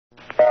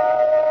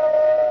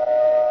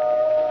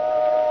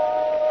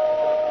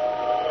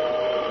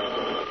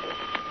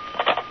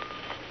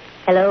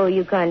Hello,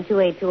 Yukon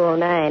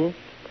 28209.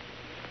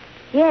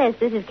 Yes,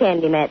 this is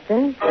Candy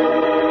Matson.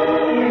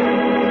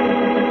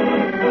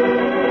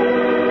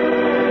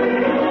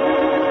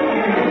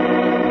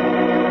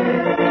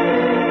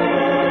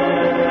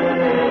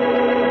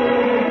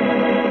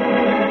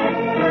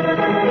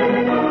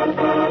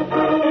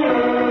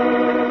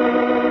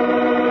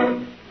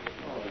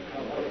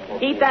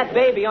 Keep that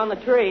baby on the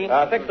tree.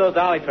 Fix those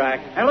dolly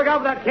tracks. And look out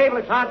for that cable,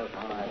 it's hot.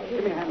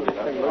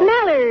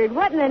 Mallard,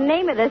 what in the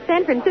name of the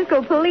San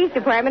Francisco Police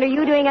Department are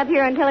you doing up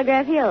here on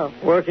Telegraph Hill?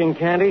 Working,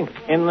 Candy,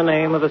 in the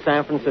name of the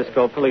San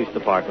Francisco Police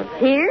Department.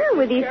 Here,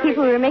 with these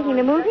people who are making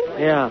the movie?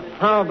 Yeah,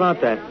 how about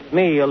that?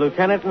 Me, a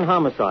lieutenant in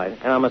homicide,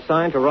 and I'm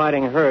assigned to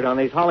riding herd on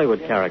these Hollywood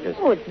characters.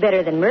 Oh, it's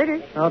better than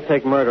murder. I'll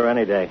take murder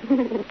any day.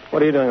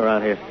 What are you doing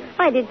around here?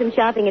 I did some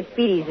shopping at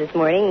Speedy's this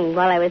morning, and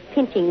while I was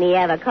pinching the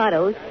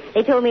avocados,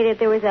 they told me that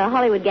there was a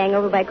Hollywood gang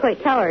over by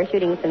Coit Tower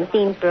shooting some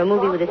scenes for a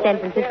movie with a San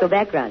Francisco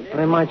background.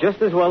 They might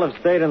just as well have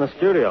stayed in the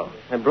studio.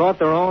 They brought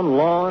their own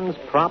lawns,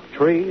 prop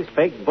trees,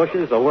 fake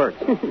bushes, the works.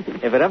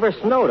 If it ever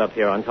snowed up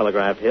here on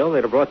Telegraph Hill,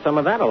 they'd have brought some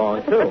of that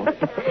along, too.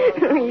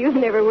 You've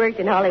never worked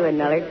in Hollywood,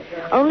 Mallard.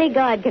 Only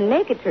God can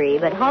make a tree,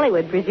 but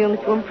Hollywood presumes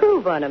to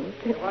improve on them.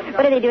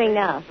 What are they doing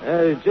now?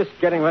 Just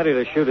getting ready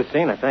to shoot a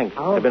scene, I think.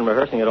 Oh. They've been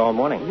rehearsing it all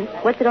morning.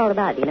 What's it all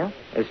about, do you know?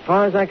 As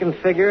far as I can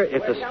figure,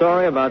 it's a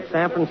story about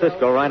San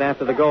Francisco right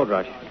after the gold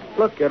rush.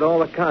 Look at all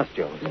the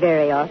costumes.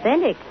 Very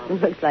authentic.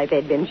 Looks like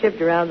they'd been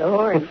shipped around the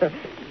horn.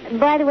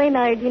 By the way,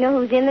 Mallard, do you know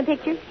who's in the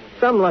picture?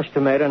 Some lush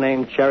tomato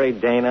named Cherry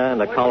Dana and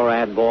the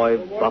Colorado boy,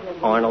 Buff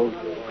Arnold.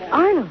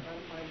 Arnold.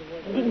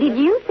 Did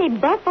you say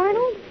Buff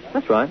Arnold?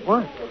 That's right.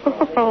 What?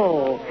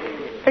 Oh,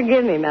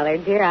 forgive me,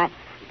 Mallard, dear.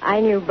 I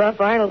knew Buff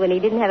Arnold when he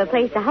didn't have a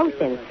place to house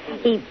in.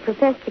 He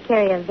professed to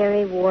carry a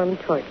very warm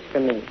torch for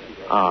me.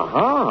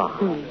 Aha.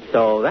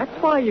 So that's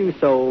why you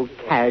so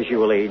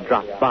casually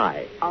dropped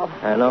by. Oh.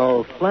 An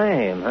old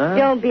flame, huh?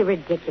 Don't be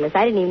ridiculous.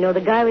 I didn't even know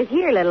the guy was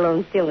here, let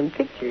alone still in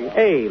pictures.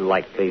 A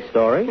likely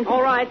story.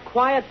 All right,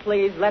 quiet,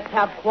 please. Let's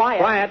have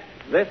quiet. Quiet.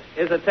 This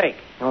is a take.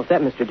 All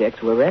set, Mr.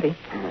 Dix. We're ready.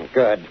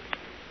 Good.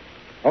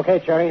 Okay,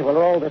 Cherry, we'll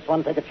roll this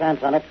one, take a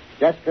chance on it.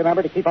 Just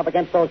remember to keep up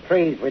against those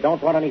trees. We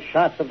don't want any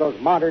shots of those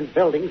modern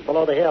buildings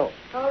below the hill.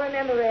 I'll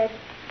remember, Red.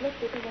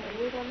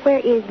 Where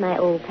is my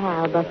old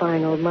pal, Buff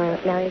Arnold,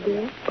 Mallard,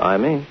 dear? By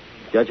me.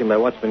 Judging by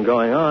what's been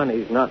going on,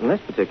 he's not in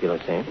this particular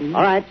scene. Mm-hmm.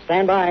 All right,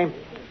 stand by.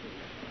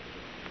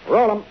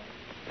 Roll 'em.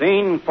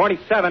 Scene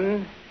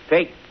 47,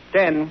 take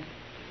 10.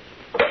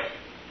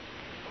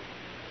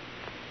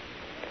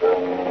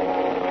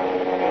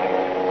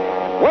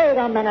 Wait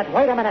a minute.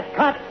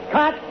 Cut.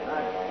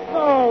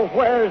 Oh,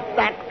 where's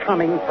that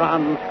coming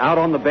from? Out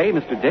on the bay,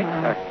 Mr. Dick.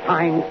 A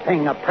fine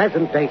thing, a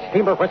present-day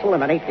steamer whistle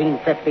in an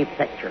 1850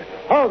 picture.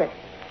 Hold it.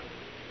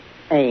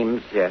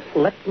 Ames. Yes?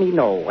 Let me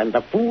know when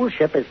the fool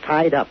ship is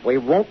tied up. We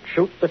won't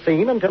shoot the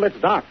scene until it's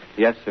docked.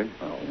 Yes, sir.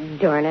 Oh,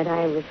 darn it.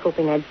 I was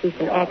hoping I'd see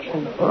some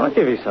action. Well, I'll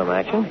give you some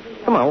action.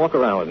 Come on, walk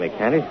around with me,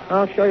 Candy.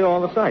 I'll show you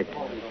all the sights.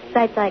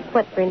 Sights like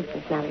what, for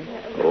instance, Mallard?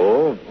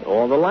 Oh,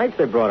 all the lights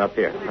they brought up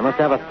here. I must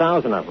have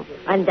 1,000 of them.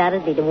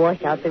 Undoubtedly to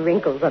wash out the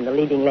wrinkles on the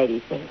leading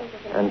lady's face.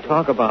 And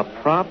talk about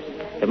props.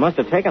 It must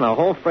have taken a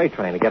whole freight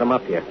train to get them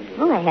up here.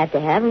 Well, I had to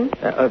have them.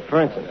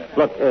 For instance,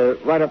 look,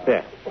 right up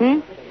there.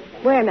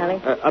 Where,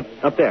 Mallard?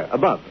 Up there,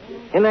 above.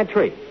 In that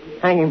tree.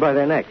 Hanging by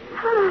their necks.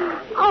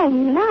 Oh,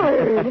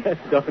 Mallard.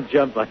 Don't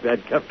jump like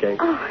that, Cupcake.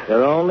 Oh.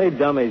 They're only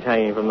dummies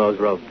hanging from those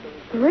ropes.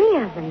 3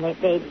 of them.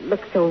 They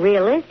look so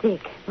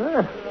realistic.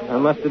 I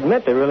must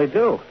admit, they really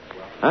do.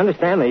 I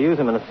understand they use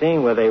them in a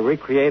scene where they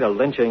recreate a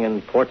lynching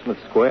in Portsmouth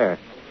Square.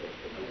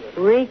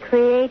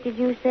 Recreate, did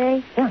you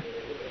say? Yeah.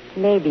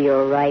 Maybe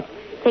you're right.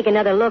 Take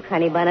another look,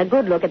 honey bun. A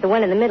good look at the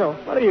one in the middle.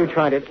 What are you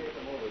trying to...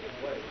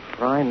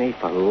 Fry me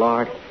for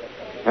lard.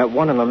 That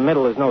one in the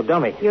middle is no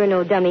dummy. You're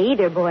no dummy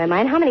either, boy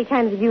mine. How many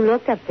times have you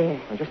looked up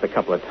there? Just a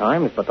couple of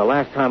times, but the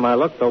last time I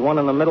looked, the one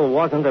in the middle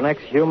wasn't an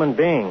ex-human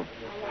being.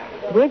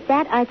 With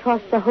that, I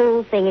toss the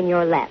whole thing in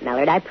your lap,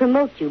 Mallard. I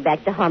promote you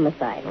back to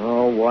homicide.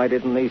 Oh, why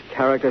didn't these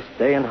characters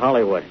stay in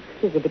Hollywood?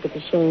 It's a bit of a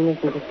shame,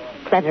 isn't it?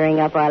 Cluttering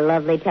up our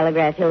lovely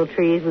Telegraph Hill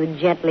trees with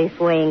gently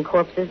swaying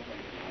corpses.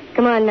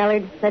 Come on,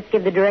 Mallard. Let's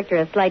give the director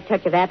a slight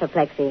touch of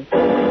apoplexy.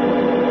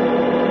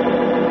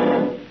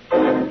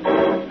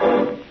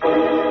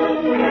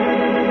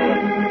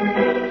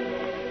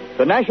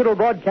 The National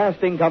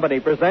Broadcasting Company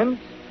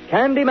presents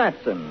Candy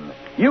Matson,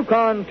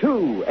 Yukon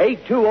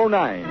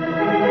 28209.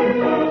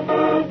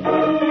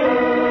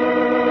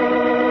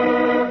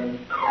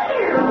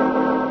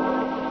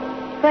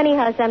 Funny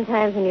how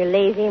sometimes when you're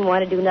lazy and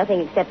want to do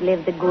nothing except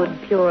live the good,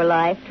 pure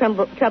life,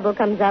 trouble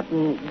comes up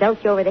and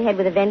belts you over the head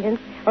with a vengeance.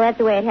 Well, that's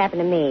the way it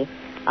happened to me.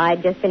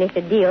 I'd just finished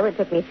a deal that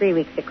took me 3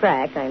 weeks to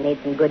crack. I made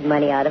some good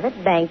money out of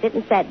it, banked it,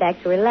 and sat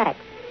back to relax.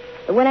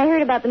 But when I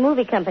heard about the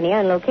movie company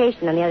on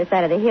location on the other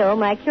side of the hill,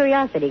 my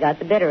curiosity got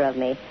the better of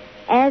me.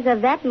 As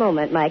of that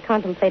moment, my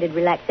contemplated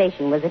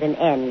relaxation was at an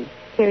end.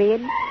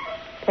 Period.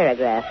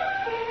 Paragraph.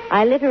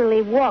 I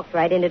literally walked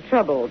right into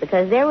trouble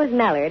because there was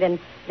Mallard and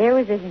there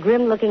was this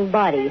grim-looking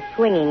body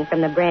swinging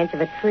from the branch of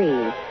a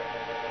tree.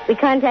 We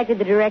contacted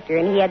the director,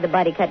 and he had the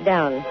body cut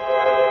down.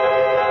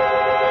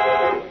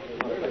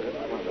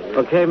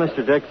 Okay,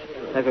 Mr. Dix.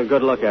 Take a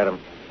good look at him.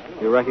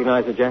 You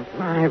recognize the gent?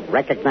 I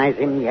recognize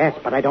him, yes,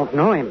 but I don't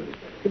know him.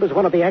 He was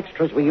one of the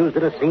extras we used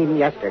at a scene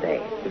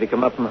yesterday. Did he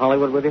come up from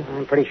Hollywood with you?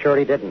 I'm pretty sure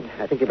he didn't.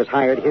 I think he was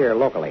hired here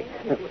locally.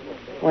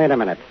 Wait a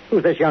minute.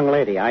 Who's this young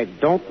lady? I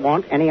don't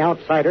want any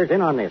outsiders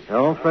in on this.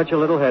 Don't fret your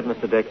little head,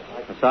 Mr. Dix.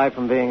 Aside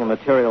from being a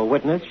material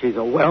witness, she's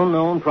a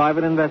well-known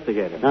private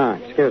investigator. Ah,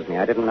 excuse me.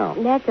 I didn't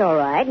know. That's all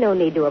right. No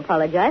need to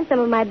apologize. Some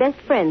of my best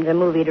friends are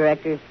movie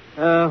directors.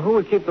 Who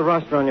would keep the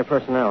roster on your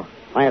personnel?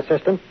 My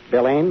assistant,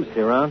 Bill Ames. Is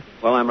he around?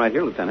 Well, I'm right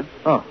here, Lieutenant.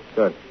 Oh,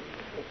 good.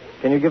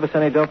 Can you give us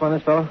any dope on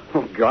this fellow?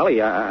 Oh,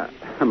 golly,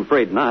 I'm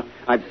afraid not.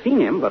 I've seen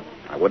him, but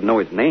I wouldn't know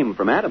his name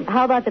from Adam.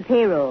 How about the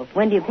payroll?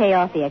 When do you pay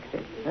off the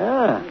extras?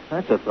 Ah,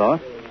 that's a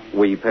thought.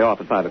 We pay off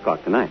at 5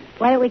 o'clock tonight.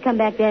 Why don't we come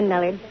back then,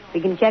 Millard?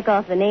 We can check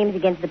off the names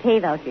against the pay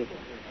vouchers.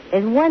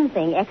 There's one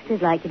thing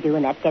extras like to do,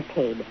 and that's get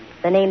paid.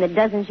 The name that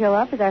doesn't show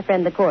up is our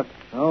friend the corpse.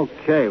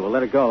 Okay, we'll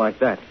let it go like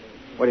that.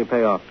 What do you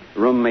pay off?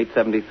 Room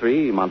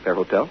 873, Montclair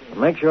Hotel.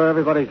 Make sure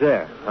everybody's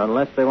there,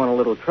 unless they want a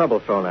little trouble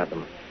thrown at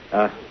them.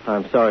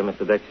 I'm sorry,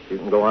 Mr. Dix. You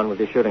can go on with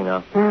your shooting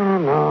now.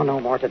 Oh, no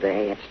more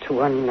today. It's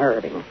too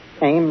unnerving.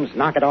 Ames,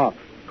 knock it off.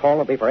 Call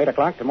will be for 8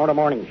 o'clock tomorrow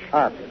morning,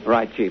 sharp.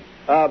 Right, Chief.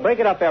 Break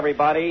it up,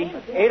 everybody.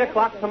 8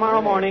 o'clock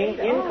tomorrow morning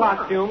in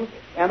costumes,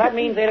 and that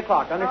means 8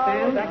 o'clock.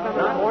 Understand?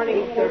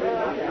 Morning.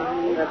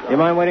 You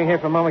mind waiting here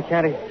for a moment,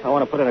 Candy? I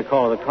want to put in a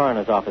call to the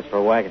coroner's office for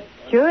a wagon.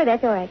 Sure,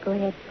 that's all right. Go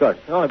ahead. Good.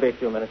 It'll only be a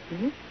few minutes.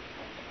 Mm-hmm.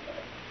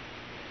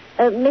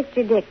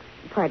 Mr. Dix,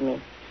 pardon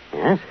me.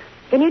 Yes?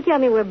 Can you tell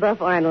me where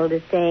Buff Arnold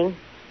is staying?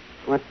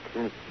 What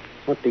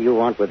do you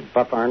want with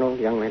Buff Arnold,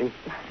 young lady?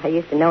 I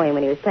used to know him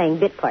when he was playing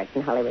bit parts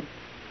in Hollywood.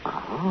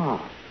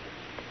 Oh.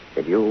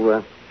 Did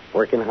you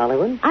work in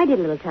Hollywood? I did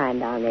a little time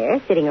down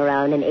there, sitting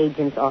around in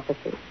agents'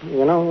 offices.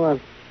 You know,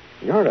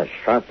 you're a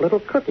sharp little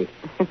cookie.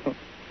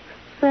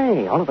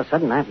 Say, all of a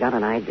sudden I've got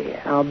an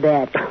idea. I'll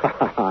bet.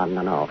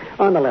 No.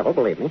 On the level,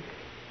 believe me.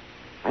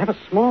 I have a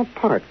small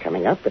part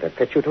coming up that'll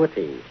fit you to a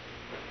T.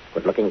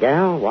 Good-looking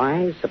gal,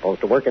 wise,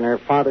 supposed to work in her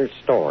father's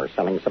store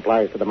selling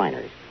supplies to the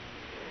miners.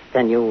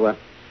 Can you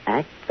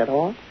act at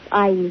all?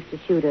 I used to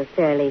shoot a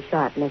fairly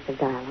sharp mess of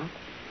dialogue.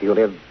 Do you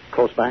live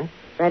close by?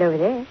 Right over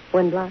there,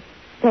 1 block.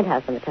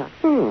 Penthouse on the top.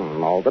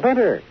 All the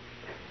better.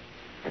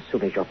 As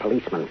soon as your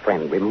policeman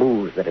friend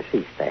removes the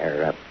deceased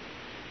there,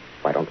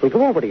 why don't we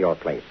go over to your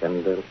place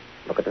and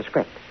look at the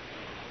script?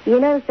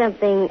 You know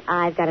something?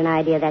 I've got an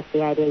idea that's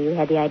the idea you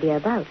had the idea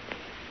about.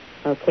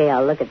 Okay,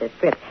 I'll look at the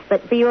script.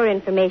 But for your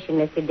information,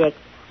 Mr. Dix,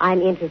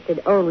 I'm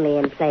interested only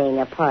in playing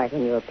a part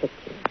in your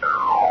picture.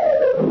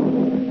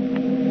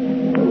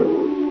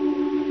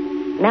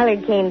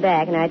 Mallard came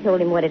back, and I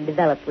told him what had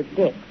developed with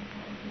Dix.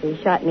 He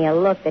shot me a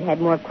look that had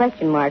more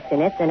question marks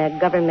in it than a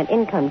government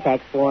income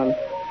tax form.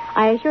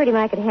 I assured him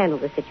I could handle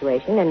the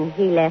situation, and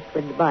he left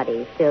with the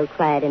body, still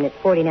clad in its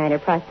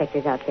 49er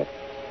prospector's outfit.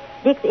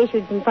 Dix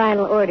issued some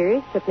final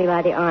orders, took me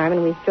by the arm,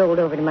 and we strolled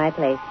over to my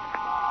place.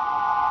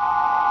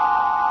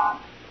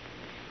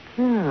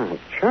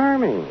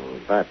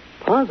 Charming, but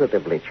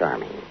positively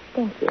charming.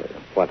 Thank you.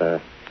 What a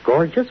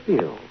gorgeous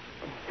view.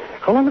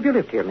 How long have you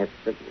lived here, Miss...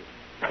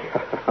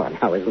 Oh,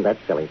 now, isn't that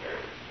silly?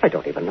 I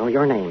don't even know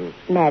your name.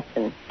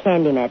 Matson.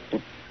 Candy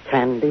Matson.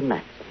 Candy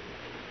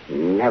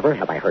Matson. Never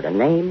have I heard a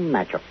name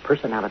match a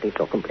personality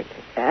so completely.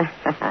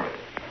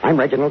 I'm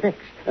Reginald Dix.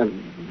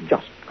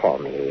 Just call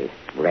me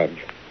Reg.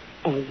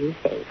 As you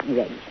say,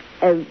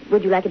 Reg.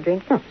 Would you like a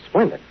drink? Oh,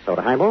 splendid.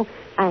 Soda highball?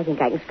 I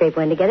think I can scrape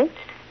one together.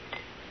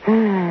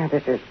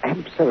 This is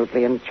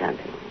absolutely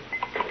enchanting.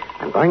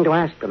 I'm going to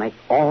ask to make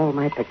all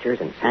my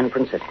pictures in San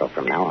Francisco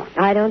from now on.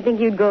 I don't think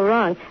you'd go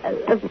wrong.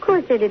 Of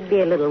course, it'd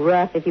be a little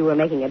rough if you were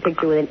making a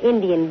picture with an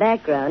Indian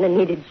background and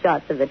needed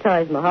shots of the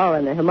Taj Mahal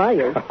and the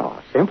Himalayas.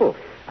 Oh, simple.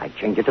 I'd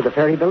change it to the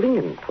Ferry Building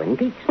in Twin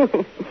Peaks.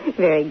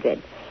 Very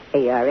good.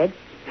 Here you are, Red.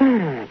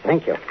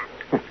 Thank you.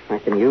 I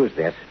can use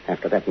this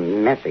after that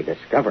messy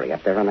discovery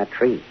up there on that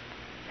tree.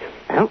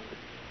 Well,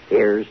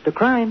 here's to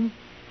crime.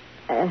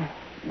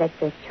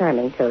 That's a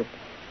charming toast.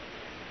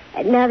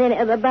 Now then,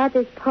 about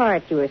this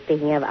part you were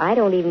speaking of, I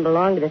don't even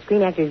belong to the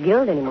Screen Actors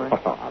Guild anymore.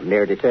 Oh,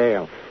 mere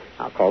detail.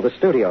 I'll call the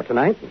studio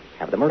tonight and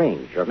have them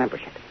arrange your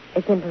membership.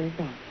 As simple as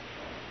that.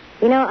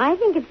 You know, I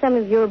think if some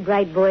of your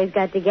bright boys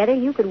got together,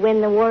 you could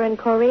win the war in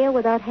Korea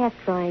without half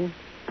trying.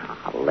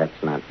 Oh,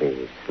 let's not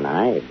be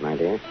snide, my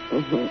dear.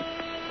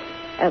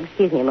 Mm-hmm. Oh,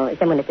 excuse me a moment.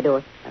 Someone at the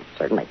door.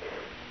 Certainly.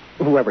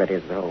 Whoever it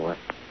is, though,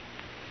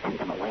 send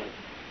them away.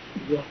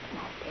 Yes,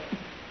 Master.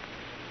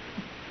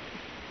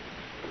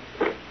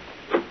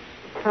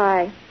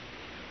 Hi.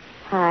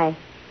 Hi.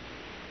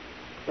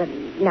 But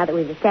now that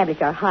we've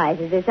established our highs,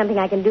 is there something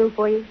I can do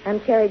for you?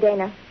 I'm Cherry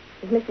Dana.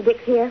 Is Mr.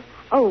 Dix here?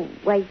 Oh,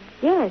 why,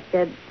 yes.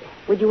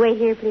 Would you wait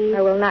here, please?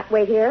 I will not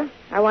wait here.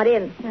 I want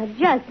in. Now,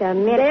 just a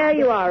minute. There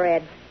you are,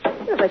 Ed.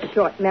 You have a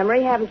short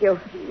memory, haven't you?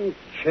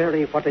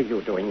 Cherry, what are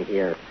you doing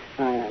here?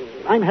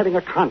 I'm having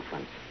a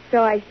conference.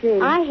 So I see.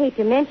 I hate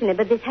to mention it,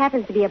 but this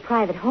happens to be a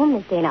private home,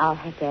 Miss Dana. I'll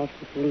have to ask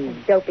you to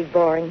leave. Dopey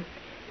boring.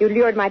 You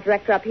lured my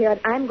director up here, and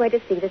I'm going to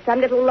see that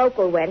some little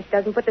local wench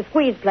doesn't put the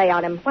squeeze play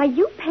on him. Why,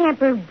 you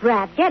pampered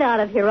brat. Get out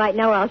of here right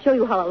now, or I'll show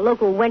you how a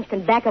local wench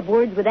can back up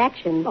words with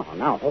action. Oh,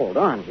 now, hold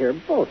on here,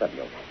 both of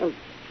you.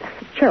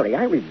 Cherry,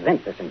 I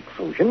resent this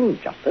intrusion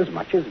just as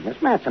much as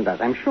Miss Matson does,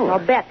 I'm sure. I'll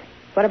bet.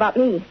 What about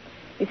me?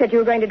 You said you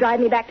were going to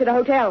drive me back to the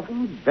hotel.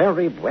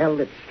 Very well,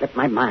 it slipped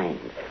my mind.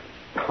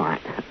 Oh,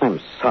 I'm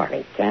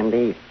sorry,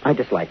 Candy. I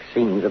dislike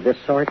scenes of this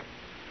sort.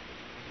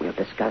 We'll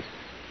discuss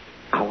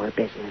our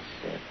business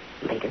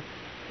later.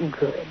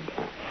 Good.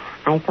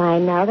 I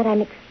find now that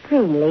I'm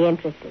extremely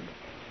interested.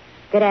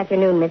 Good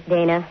afternoon, Miss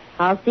Dana.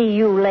 I'll see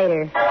you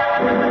later.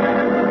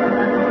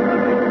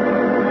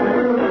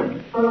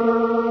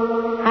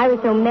 I was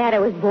so mad I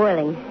was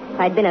boiling. If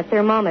I'd been a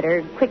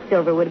thermometer,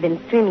 quicksilver would have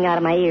been streaming out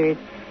of my ears.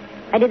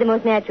 I did the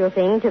most natural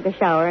thing, took a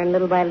shower, and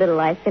little by little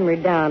I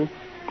simmered down.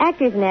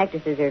 Actors and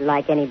actresses are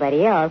like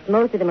anybody else.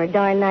 Most of them are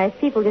darn nice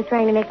people just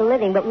trying to make a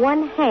living, but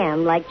one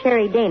ham like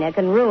Cherry Dana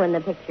can ruin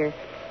the picture.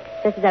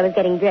 Just as I was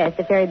getting dressed,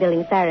 the ferry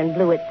building siren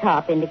blew its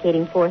top,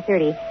 indicating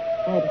 4:30.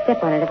 I had to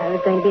step on it if I was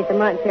going to be at the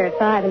Mont Fair at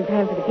 5 in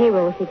time for the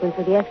payroll sequence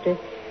with the extras.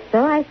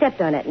 So I stepped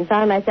on it and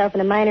found myself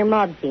in a minor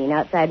mob scene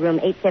outside room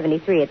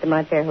 873 at the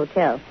Mont Fair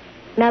Hotel.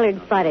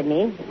 Mallard spotted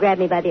me, grabbed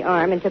me by the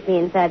arm, and took me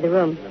inside the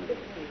room.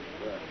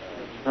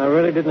 I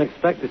really didn't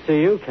expect to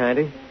see you,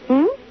 Candy.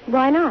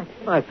 Why not?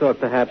 I thought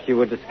perhaps you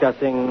were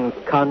discussing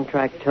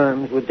contract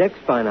terms with Dix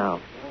by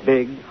now.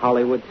 Big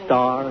Hollywood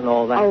star and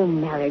all that. Oh,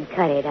 Mallard,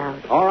 cut it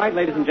out. All right,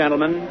 ladies and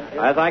gentlemen.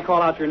 As I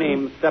call out your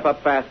names, step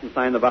up fast and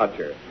sign the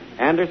voucher.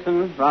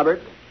 Anderson,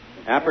 Robert.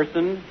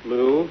 Apperson,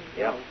 Lou.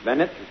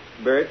 Bennett,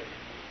 Burt.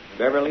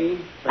 Beverly.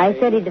 I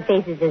studied the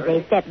faces as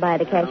they stepped by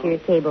the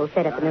cashier's table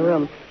set up in the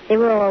room. They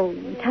were all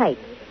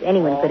types.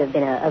 Anyone could have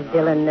been a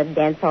villain, a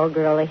dance hall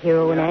girl, a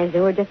hero, and they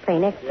were just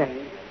plain extra.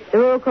 The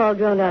roll call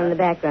droned on in the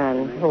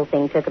background. The whole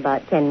thing took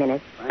about 10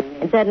 minutes.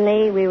 And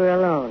suddenly we were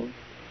alone.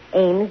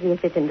 Ames, the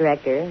assistant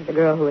director, the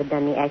girl who had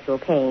done the actual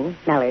paying,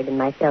 Mallard, and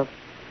myself.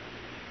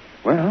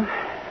 Well,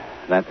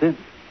 that's it.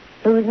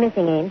 Who's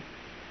missing, Ames?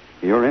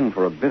 You're in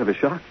for a bit of a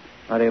shock.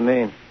 How do you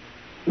mean?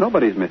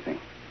 Nobody's missing.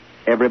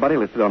 Everybody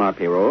listed on our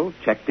payroll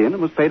checked in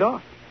and was paid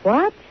off.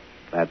 What?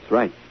 That's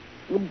right.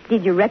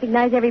 Did you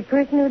recognize every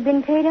person who had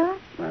been paid off?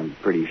 I'm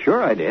pretty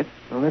sure I did.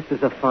 Well, this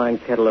is a fine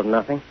kettle of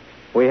nothing.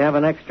 We have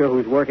an extra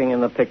who's working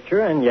in the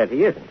picture, and yet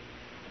he isn't.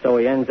 So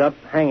he ends up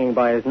hanging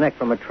by his neck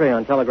from a tree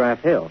on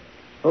Telegraph Hill.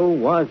 Who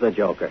was the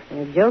Joker?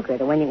 The Joker,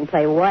 the one you can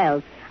play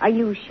wild. Are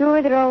you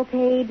sure they're all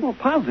paid? Oh,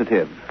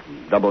 positive.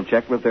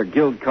 Double-checked with their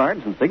guild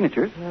cards and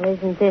signatures. Well,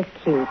 isn't this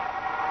cute?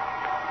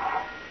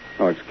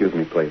 Oh, excuse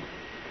me, please.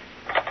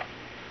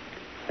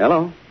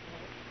 Hello?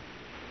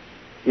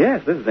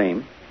 Yes, this is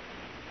Ames.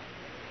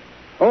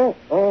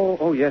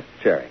 Oh, yes,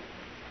 Cherry.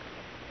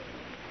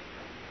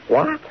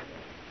 What?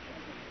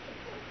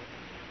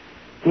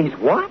 He's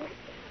what?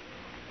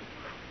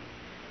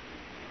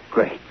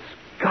 Great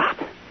Scott.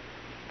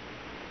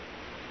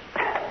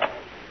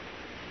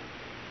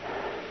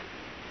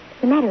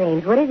 What's the matter,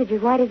 Ames? What is it?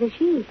 You're white as a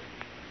sheet.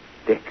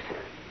 Dix.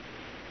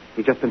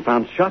 He's just been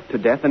found shot to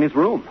death in his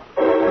room.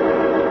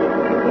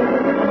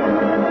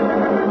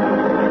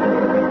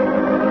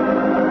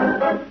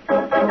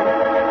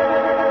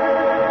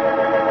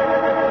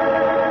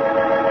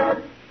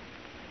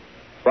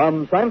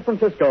 From San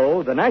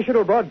Francisco, the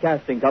National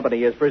Broadcasting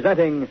Company is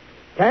presenting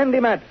Candy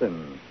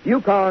Matson,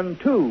 Yukon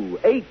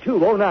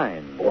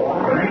 28209.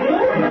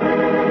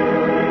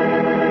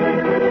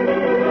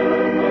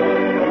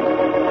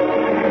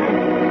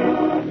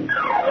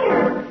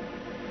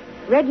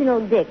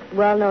 Reginald Dix,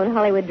 well-known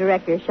Hollywood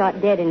director,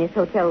 shot dead in his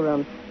hotel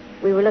room.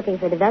 We were looking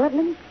for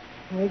developments.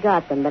 We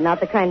got them, but not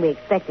the kind we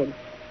expected.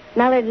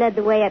 Mallard led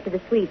the way up to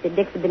the suite that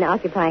Dix had been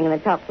occupying on the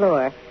top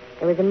floor.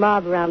 There was a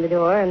mob around the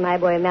door, and my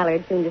boy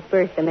Mallard soon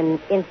dispersed them and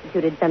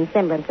instituted some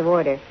semblance of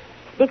order.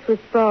 Dix was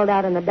sprawled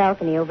out on the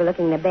balcony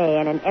overlooking the bay,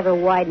 and an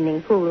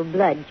ever-widening pool of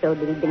blood showed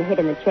that he'd been hit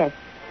in the chest.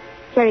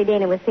 Cherry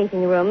Dana was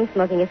facing the room,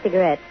 smoking a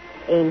cigarette.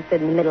 Ames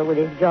stood in the middle with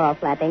his jaw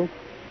flapping.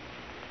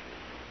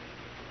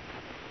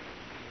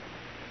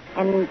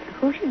 And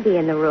who should be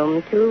in the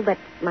room, too, but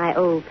my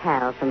old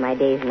pal from my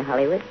days in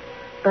Hollywood,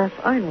 Buff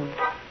Arnold.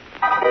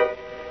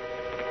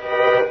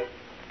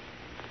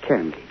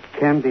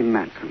 Candy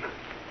Matson.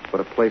 What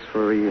a place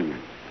for a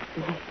reunion.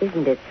 Yes,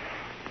 isn't it?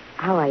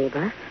 How are you,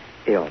 Buff?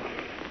 Ill.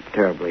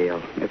 Terribly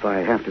ill. If I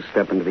have to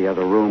step into the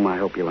other room, I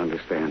hope you'll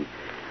understand.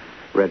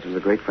 Reg was a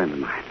great friend of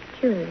mine.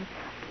 Sure,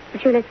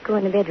 let's go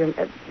in the bedroom.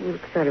 You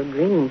look sort of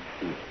green.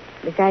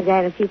 Besides, I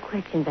have a few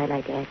questions I'd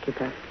like to ask you,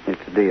 Buff.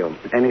 It's a deal.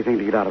 Anything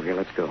to get out of here.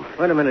 Let's go.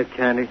 Wait a minute,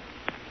 Candy.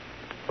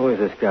 Who is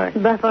this guy?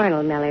 Buff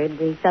Arnold, Mallard,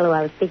 the fellow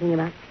I was speaking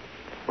about.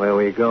 Where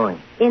were you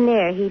going? In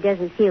there, he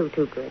doesn't feel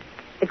too good.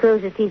 The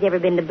closest he's ever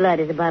been to blood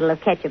is a bottle of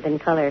ketchup in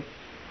color.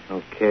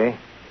 Okay.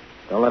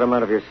 Don't let him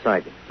out of your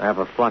sight. I have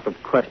a flock of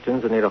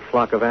questions and need a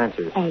flock of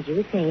answers. As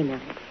you say,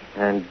 Mallard.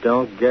 And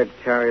don't get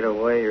carried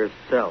away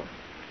yourself.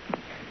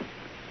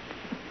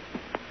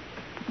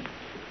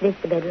 This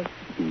the bedroom?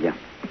 Yeah.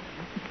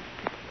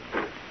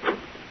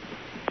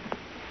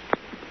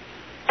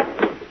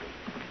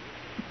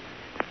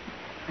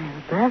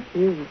 Buff,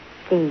 you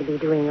seem to be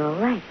doing all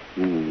right.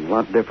 A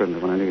lot different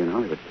than when I knew you in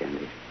Hollywood,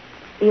 Candy.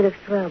 You look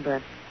swell,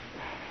 Buff.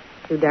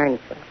 Too darn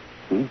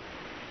swell.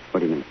 What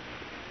do you mean?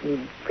 You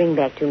bring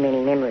back too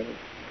many memories.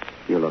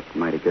 You look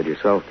mighty good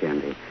yourself,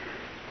 Candy.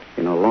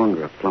 You're no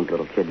longer a plump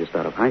little kid just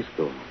out of high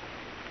school.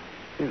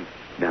 You're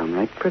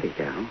downright pretty,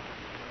 gal.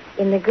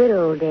 In the good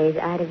old days,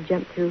 I'd have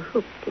jumped through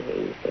hoops to hear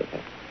you say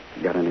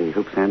that. Got any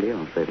hoops handy?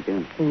 I'll say it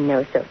again.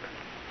 No soap.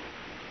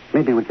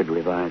 Maybe we could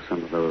revive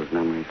some of those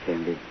memories,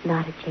 Candy.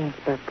 Not a chance,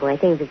 Buff boy.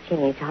 Things have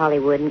changed.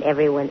 Hollywood and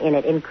everyone in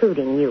it,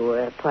 including you,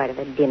 are a part of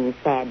a dim,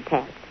 sad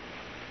past.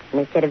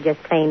 And instead of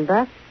just plain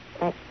Buff,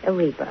 that's a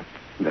rebuff.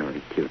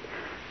 Very cute.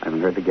 I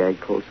haven't heard the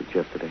gag told since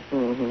yesterday.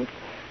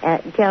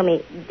 Tell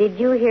me, did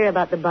you hear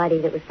about the body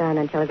that was found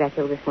on Telegraph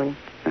Hill this morning?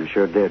 I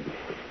sure did.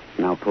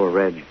 Now, poor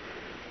Reg.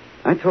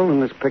 I told him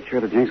this picture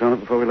had a jinx on it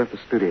before we left the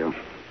studio.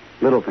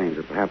 Little things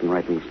that happened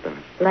right from the start.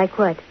 Like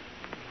what?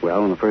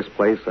 Well, in the first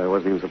place, I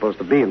wasn't even supposed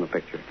to be in the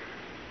picture.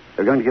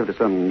 They're going to give it to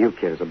some new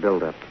kid as a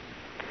build-up.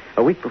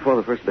 A week before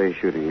the first day of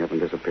shooting, he up and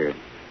disappeared.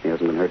 He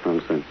hasn't been heard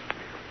from since.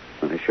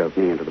 Then they shoved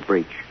me into the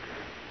breach.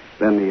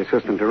 Then the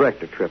assistant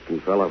director tripped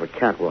and fell off a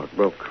catwalk,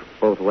 broke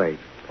both legs.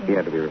 He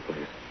had to be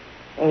replaced.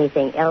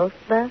 Anything else,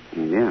 Buff?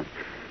 Yeah.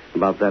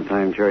 About that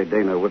time, Cherry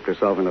Dana whipped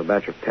herself into a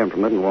batch of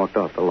temperament and walked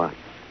off the lot.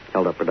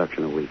 Held up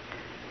production a week.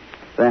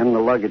 Then the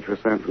luggage for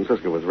San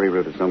Francisco was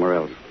rerouted somewhere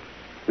else.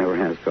 Never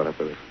has caught up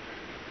with us.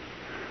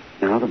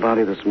 Now the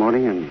body this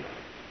morning and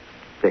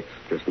fixed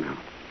just now.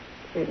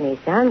 Certainly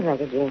sounds like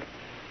a jinx.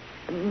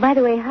 By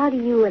the way, how do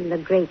you and the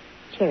great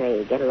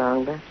Cherry get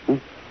along, Buff?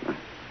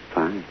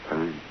 Fine.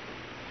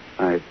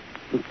 I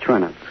try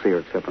not to see her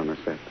except on the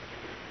set.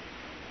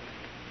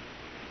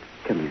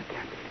 Come here,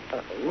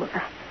 Candy.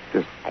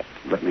 Just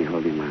let me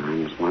hold you in my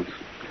arms once.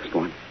 Just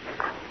once.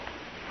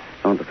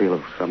 I want the feel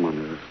of someone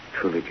who is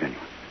truly genuine.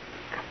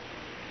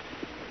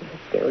 You're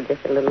still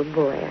just a little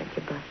boy, aren't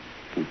you, Buff?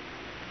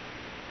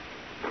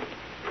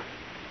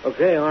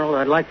 Okay, Arnold,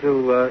 I'd like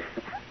to,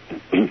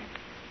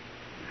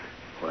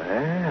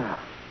 Well,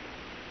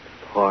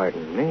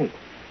 pardon me.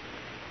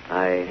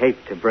 I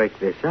hate to break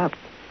this up,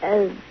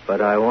 but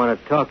I want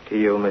to talk to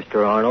you,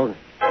 Mr. Arnold.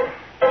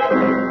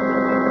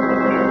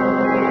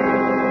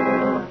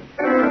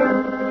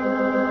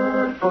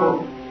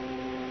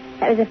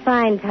 That was a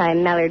fine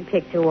time Mallard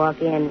picked to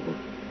walk in.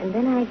 And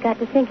then I got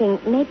to thinking,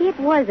 maybe it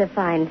was a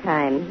fine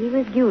time. He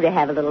was due to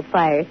have a little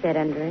fire set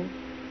under him.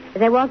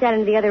 As I walked out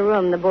into the other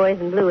room, the boys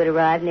in blue had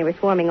arrived, and they were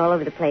swarming all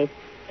over the place.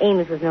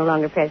 Ames was no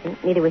longer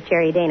present, neither was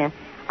Cherry Dana.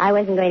 I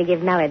wasn't going to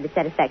give Mallard the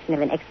satisfaction of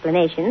an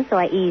explanation, so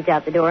I eased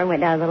out the door and went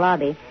down to the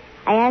lobby.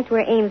 I asked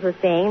where Ames was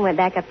staying and went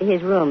back up to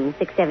his room,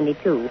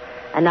 672.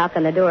 A knock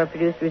on the door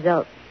produced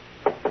results.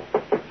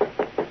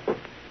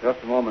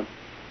 Just a moment.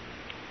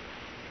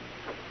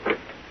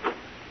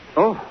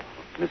 Oh,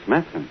 Miss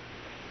Matson.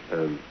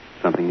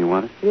 Something you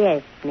wanted?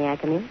 Yes. May I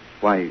come in?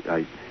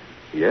 Why,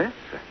 yes.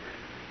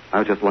 I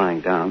was just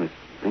lying down. This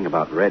thing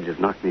about Reg has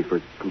knocked me for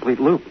a complete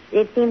loop.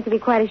 It seems to be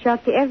quite a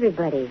shock to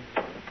everybody.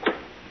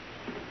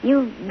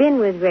 You've been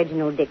with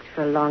Reginald Dix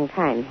for a long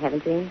time,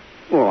 haven't you?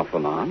 Well, off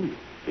and on,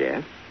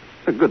 yes.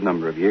 A good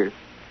number of years.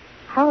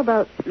 How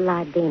about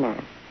La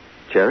Dana?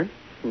 Cherry?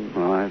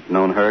 Well, I've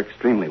known her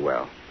extremely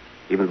well,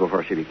 even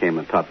before she became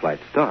a top-flight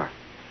star.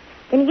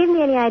 Can you give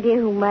me any idea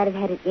who might have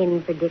had it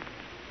in for Dix?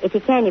 If you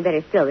can, you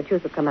better still. The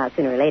truth will come out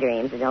sooner or later,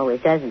 Ames. It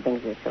always does in things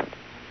of this sort.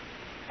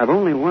 I've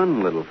only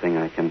one little thing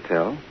I can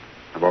tell.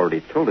 I've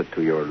already told it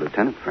to your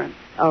lieutenant friend.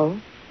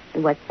 Oh?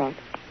 And what's that?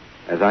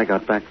 As I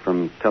got back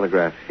from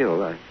Telegraph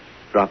Hill, I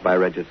dropped by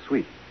Reg's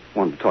suite.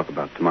 Wanted to talk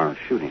about tomorrow's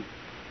shooting.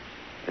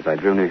 As I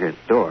drew near his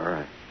door,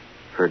 I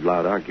heard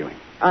loud arguing.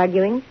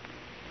 Arguing?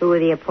 Who were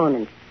the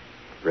opponents?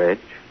 Reg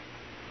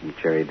and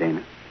Cherry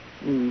Dana.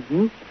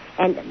 Mm-hmm.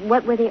 And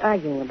what were they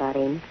arguing about,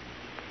 Ames?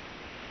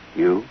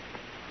 You?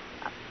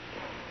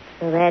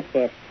 So that's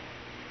it.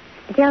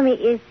 Tell me,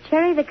 is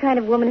Cherry the kind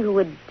of woman who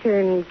would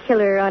turn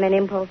killer on an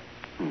impulse?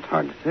 It's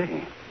hard to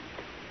say.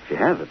 She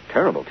has a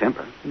terrible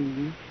temper.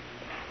 Mm-hmm.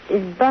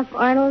 Does Buff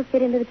Arnold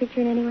fit into the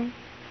picture in any way?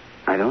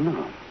 I don't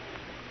know.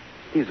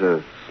 He's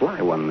a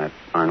sly one, that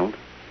Arnold.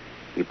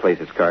 He plays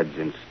his cards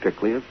in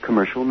strictly a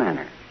commercial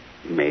manner.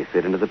 He may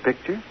fit into the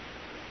picture.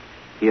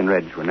 He and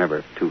Reg were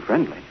never too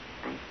friendly.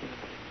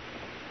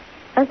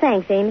 Oh,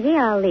 thanks, Amesy.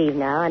 I'll leave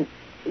now, and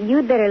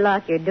you'd better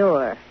lock your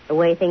door. The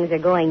way things are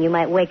going, you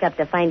might wake up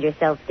to find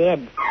yourself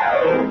dead.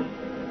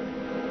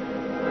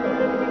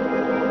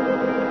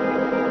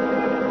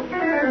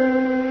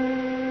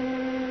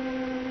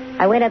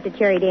 I went up to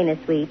Cherry Dana's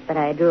suite, but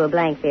I drew a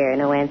blank there,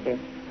 no answer.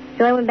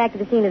 So I went back to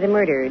the scene of the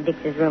murder,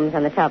 Dix's room's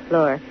on the top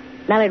floor.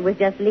 Mallard was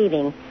just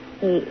leaving.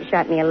 He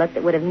shot me a look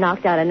that would have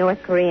knocked out a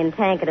North Korean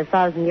tank at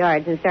 1,000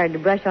 yards and started to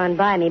brush on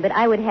by me, but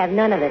I would have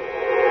none of it.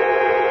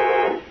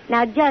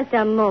 Now, just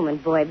a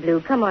moment, Boy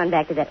Blue. Come on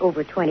back to that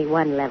over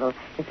 21 level.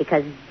 Just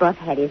because Buff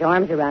had his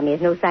arms around me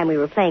is no sign we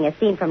were playing a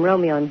scene from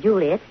Romeo and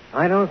Juliet.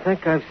 I don't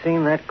think I've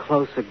seen that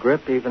close a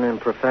grip even in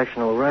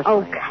professional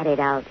wrestling. Oh, cut it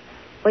out.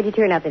 What'd you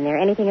turn up in there?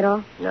 Anything at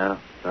all? No,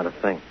 not a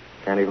thing.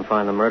 Can't even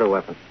find the murder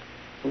weapon.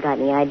 Got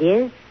any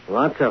ideas?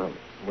 Lots of them.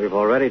 We've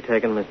already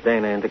taken Miss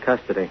Dana into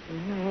custody.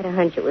 I had a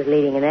hunch it was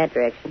leading in that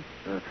direction.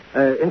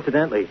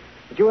 Incidentally,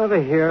 did you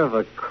ever hear of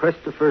a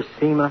Christopher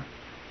Seema?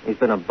 He's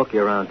been a bookie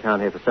around town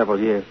here for several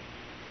years.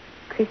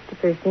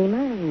 Christopher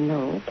Seema?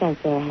 No, can't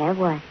say I have.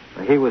 Why?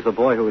 He was the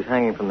boy who was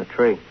hanging from the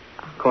tree.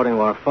 According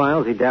to our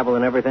files, he dabbled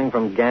in everything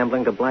from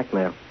gambling to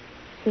blackmail.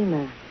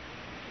 Seema.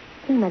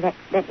 Seema,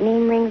 that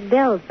name rings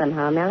bells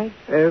somehow, Melly.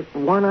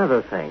 One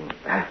other thing.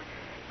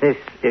 This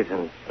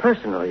isn't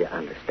personal, you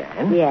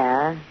understand?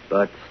 Yeah.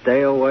 But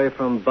stay away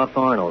from Buff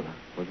Arnold.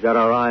 We've got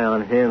our eye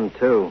on him,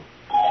 too.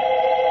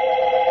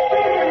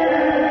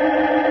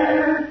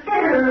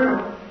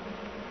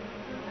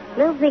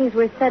 Little things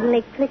were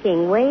suddenly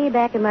clicking way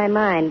back in my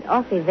mind,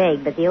 awfully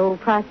vague, but the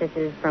old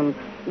processes from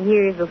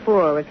years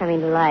before were coming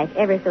to life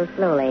ever so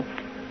slowly.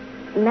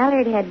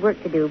 Mallard had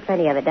work to do,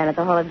 plenty of it, down at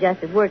the Hall of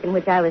Justice, work in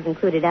which I was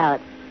included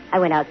out. I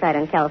went outside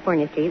on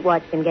California Street,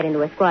 watched him get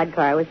into a squad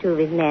car with two of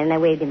his men, and I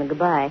waved him a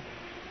goodbye.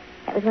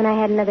 That was when I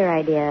had another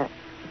idea.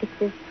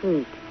 Victor's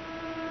suite.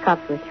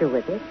 Cops were through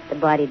with it. The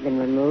body had been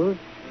removed.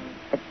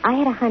 But I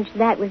had a hunch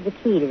that was the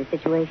key to the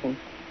situation.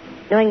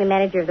 Knowing the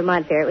manager of the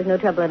Montfair, it was no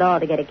trouble at all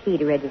to get a key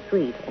to Reg's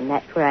suite, and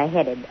that's where I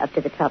headed, up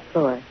to the top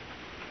floor.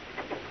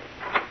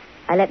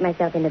 I let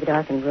myself into the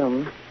darkened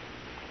room,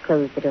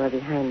 closed the door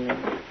behind me.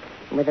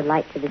 And with the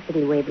lights of the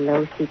city way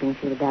below seeping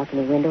through the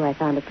balcony window, I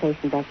found a place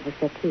in back of the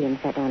settee and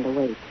sat down to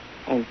wait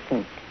and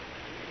think.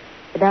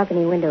 The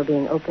balcony window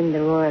being opened,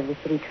 the roar of the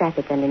city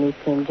traffic underneath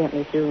came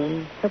gently through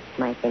and helped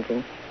my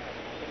thinking.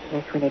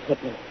 That's when it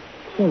hit me.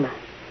 Seema.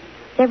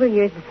 Several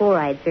years before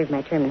I had served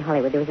my term in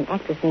Hollywood, there was an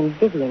actress named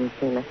Vivian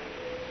Seema.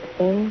 The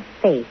same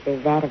face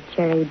as that of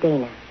Cherry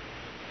Dana.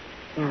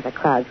 Now the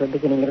crowds were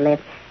beginning to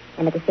lift,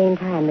 and at the same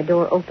time the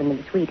door opened in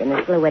the suite and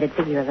the silhouetted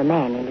figure of a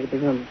man entered the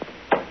room.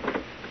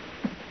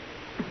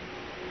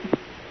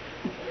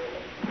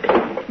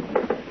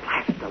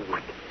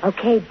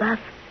 Okay, Buff.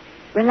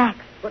 Relax.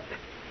 What?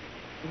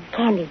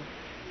 Candy.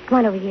 Come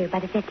on over here by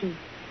the settee.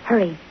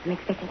 Hurry. I'm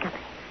expecting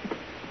company.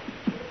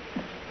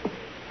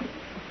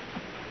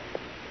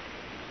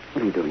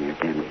 What are you doing here,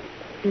 Candy?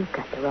 You've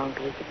got the wrong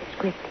page of the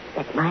script.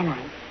 That's my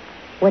line.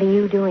 What are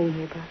you doing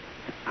here, Buff?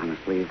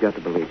 Honestly, you've got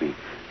to believe me.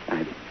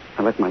 I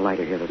left my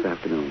lighter here this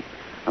afternoon.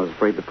 I was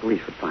afraid the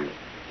police would find it.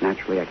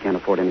 Naturally, I can't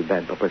afford any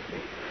bad publicity.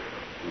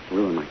 It'll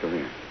ruin my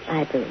career.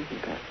 I believe you,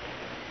 Buff.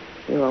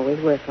 You always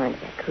were fond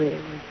of that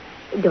career.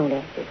 Don't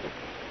answer this.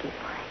 Keep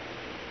quiet.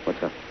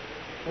 What's up?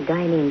 A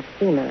guy named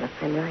Seema, if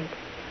I'm right.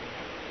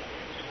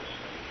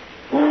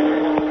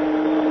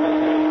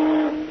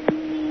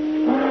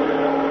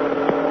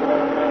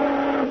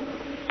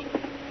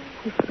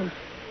 He thinks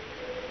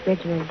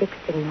Reginald Dix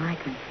didn't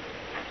like him.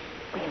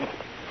 Wait a minute.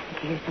 I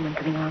think I hear someone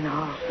coming along the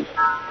hall.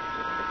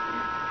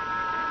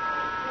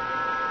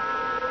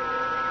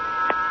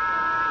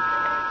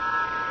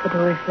 The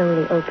door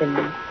slowly opened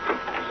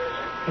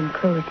and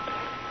closed again.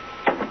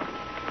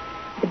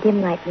 The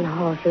dim light from the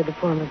hall showed the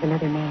form of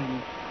another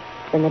man.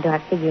 Then the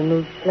dark figure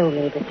moved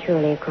slowly but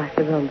surely across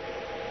the room.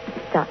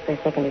 Stopped for a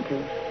second or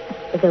two,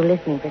 as though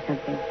listening for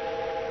something.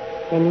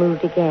 Then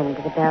moved again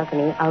to the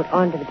balcony, out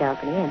onto the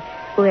balcony, and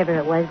whoever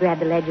it was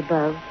grabbed the ledge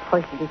above,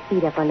 hoisted his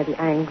feet up under the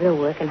iron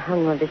grillwork, and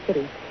hung over the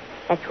city.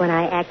 That's when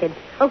I acted.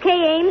 Okay,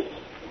 Ames.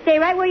 Stay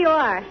right where you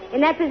are, in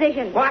that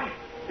position. What?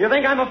 You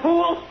think I'm a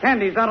fool?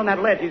 Candy's out on that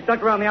ledge. He's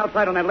stuck around the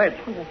outside on that ledge.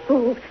 Oh, the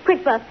fool.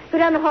 Quick, Buff. Go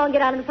down the hall and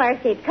get out on the fire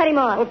escape. Cut him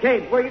off.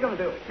 Okay, what are you going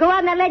to do? Go out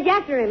on that ledge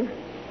after him.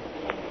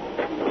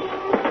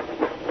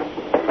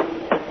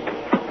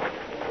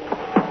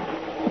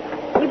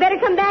 You better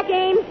come back,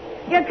 Ames.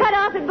 You're cut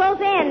off at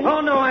both ends.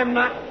 Oh, no, I'm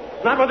not.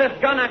 Not with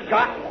this gun I've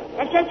got.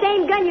 That's the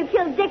same gun you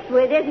killed Dix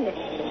with, isn't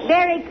it?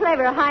 Very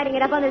clever hiding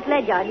it up on this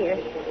ledge out here.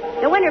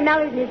 No wonder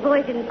Mallard and his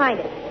boys didn't find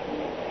it.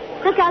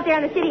 Look out there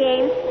on the city,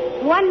 Ames.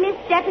 One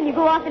misstep and you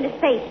go off into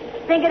space.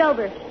 Think it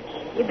over.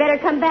 You better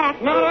come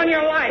back. Not on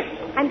your life.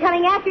 I'm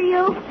coming after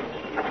you.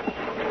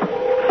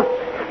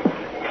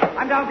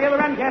 I'm down the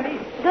other end, Candy.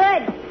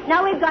 Good.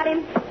 Now we've got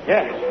him.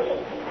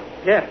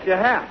 Yes, you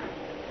have.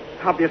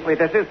 Obviously,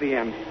 this is the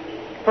end.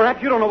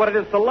 Perhaps you don't know what it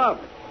is to love.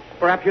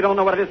 Perhaps you don't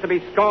know what it is to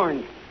be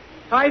scorned.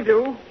 I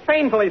do,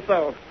 painfully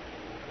so.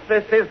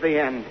 This is the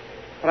end.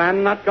 But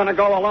I'm not going to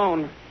go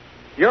alone.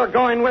 You're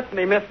going with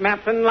me, Miss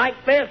Matson, like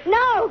this.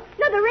 No,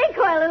 the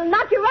recoil. It'll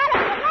knock you right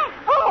off the ledge.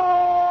 Oh!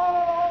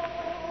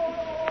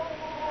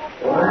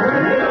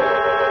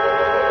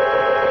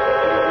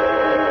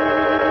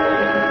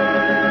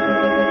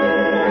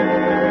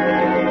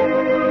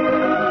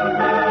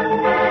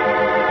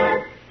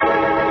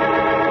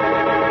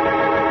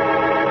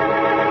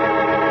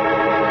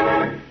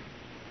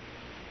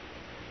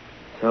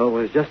 So it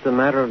was just a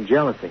matter of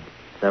jealousy. Is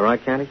that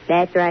right, Candy?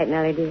 That's right,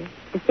 Nellie, dear.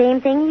 The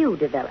same thing you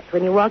developed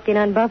when you walked in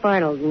on Buff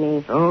Arnold and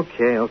me.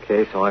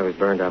 Okay, so I was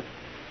burned up.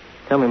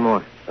 Tell me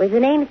more. It was the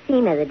name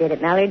Seema that did it,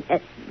 Mallard.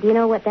 Do you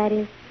know what that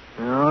is?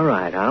 All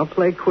right, I'll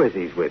play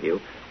quizzies with you.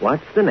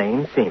 What's the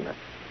name Seema?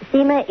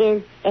 Seema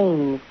is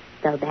Ames,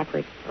 spelled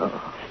backwards.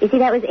 Oh. You see,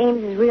 that was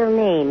Ames's real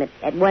name.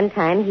 At one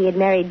time, he had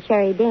married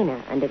Cherry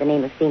Dana under the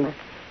name of Seema.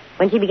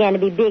 When she began to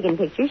be big in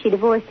pictures, she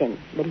divorced him,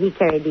 but he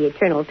carried the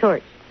eternal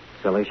torch.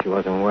 Silly, she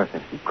wasn't worth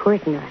it. Of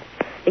course not.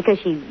 Because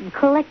she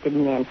collected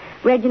men.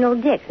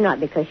 Reginald Dix, not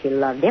because she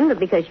loved him, but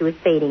because she was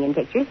fading in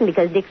pictures and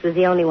because Dix was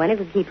the only one who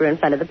could keep her in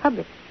front of the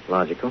public.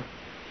 Logical.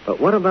 But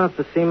what about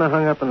the SEMA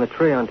hung up in the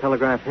tree on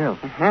Telegraph Hill?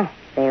 Uh-huh.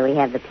 There we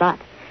have the plot.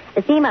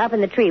 The SEMA up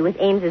in the tree was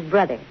Ames's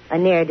brother, a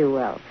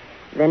ne'er-do-well.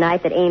 The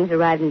night that Ames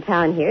arrived in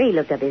town here, he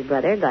looked up his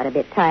brother, got a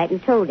bit tight,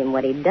 and told him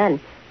what he'd done.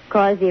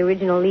 Caused the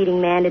original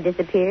leading man to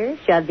disappear,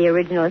 shoved the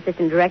original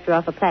assistant director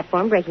off a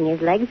platform, breaking his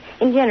legs.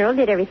 In general,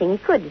 did everything he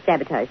could to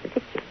sabotage the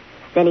picture.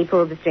 Then he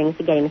pulled the strings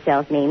to get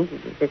himself named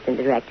as assistant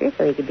director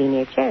so he could be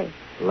near Cherry.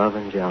 Love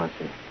and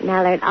jealousy.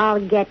 Mallard, I'll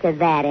get to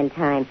that in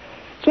time.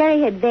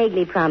 Cherry had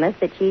vaguely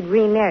promised that she'd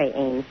remarry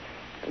Ames.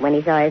 When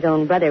he saw his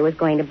own brother was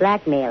going to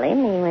blackmail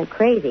him, he went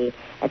crazy.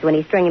 That's when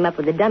he strung him up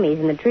with the dummies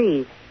in the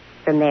trees.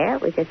 From there,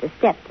 it was just a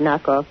step to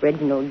knock off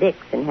Reginald Dix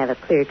and have a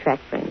clear track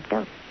for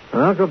himself.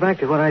 Well, I'll go back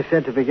to what I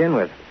said to begin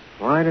with.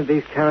 Why did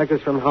these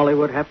characters from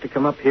Hollywood have to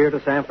come up here to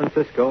San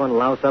Francisco and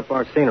louse up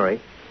our scenery,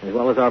 as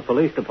well as our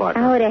police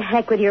department? Oh, to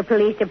heck with your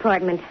police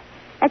department.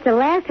 That's the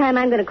last time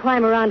I'm going to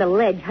climb around a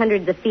ledge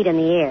hundreds of feet in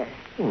the air.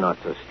 Not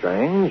so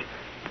strange.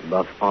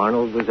 Buff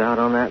Arnold was out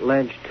on that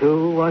ledge,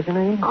 too, wasn't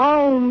he?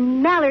 Oh,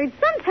 Mallard,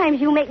 sometimes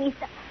you make me...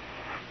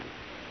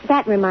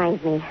 That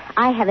reminds me.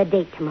 I have a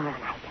date tomorrow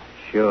night.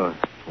 Sure,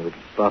 with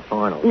Buff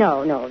Arnold.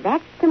 No,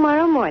 that's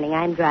tomorrow morning.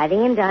 I'm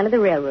driving him down to the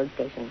railroad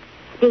station.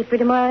 Date for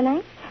tomorrow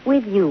night?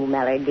 With you,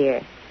 Mallard,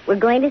 dear. We're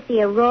going to see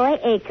a Roy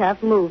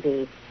Acuff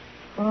movie.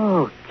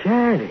 Oh,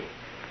 Candy.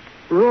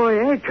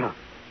 Roy Acuff.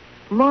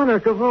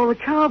 Monarch of all the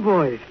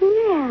cowboys.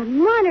 Yeah,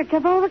 monarch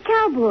of all the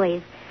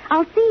cowboys.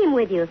 I'll see him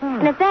with you.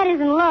 And if that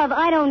isn't love,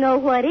 I don't know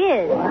what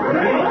is.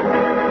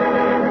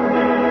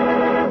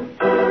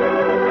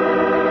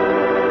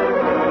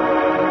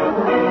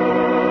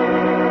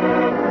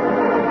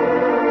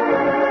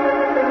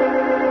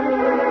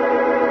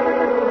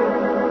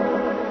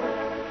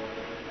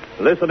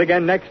 Listen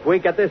again next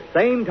week at this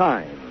same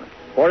time.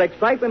 For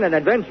excitement and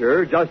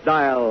adventure, just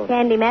dial...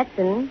 Candy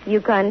Matson,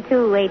 Yukon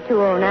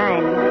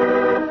 28209.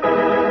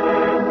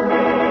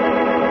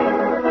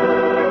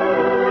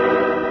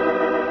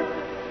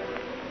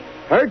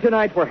 Heard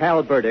tonight were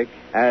Hal Burdick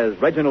as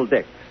Reginald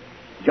Dix,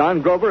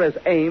 John Grover as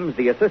Ames,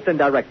 the assistant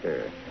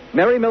director,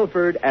 Mary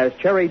Milford as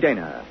Cherry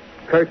Dana,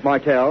 Kurt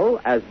Martell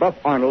as Buff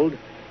Arnold,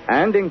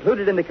 and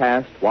included in the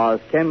cast was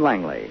Ken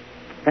Langley.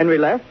 Henry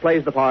Leff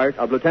plays the part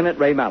of Lieutenant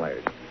Ray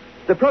Mallard.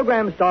 The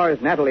program stars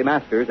Natalie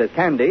Masters as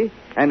Candy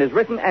and is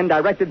written and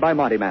directed by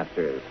Monty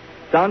Masters.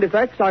 Sound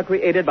effects are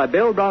created by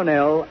Bill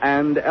Brownell,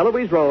 and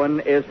Eloise Rowan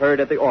is heard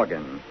at the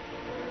organ.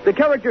 The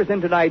characters in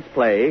tonight's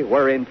play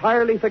were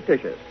entirely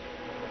fictitious.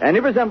 Any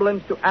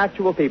resemblance to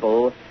actual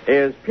people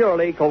is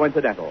purely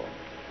coincidental.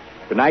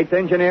 Tonight's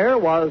engineer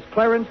was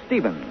Clarence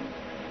Stevens.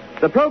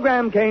 The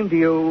program came to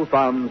you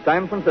from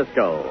San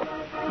Francisco.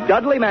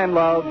 Dudley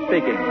Manlove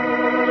speaking.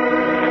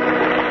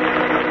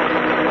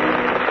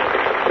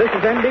 This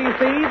is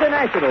NBC, the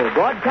National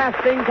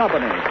Broadcasting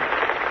Company.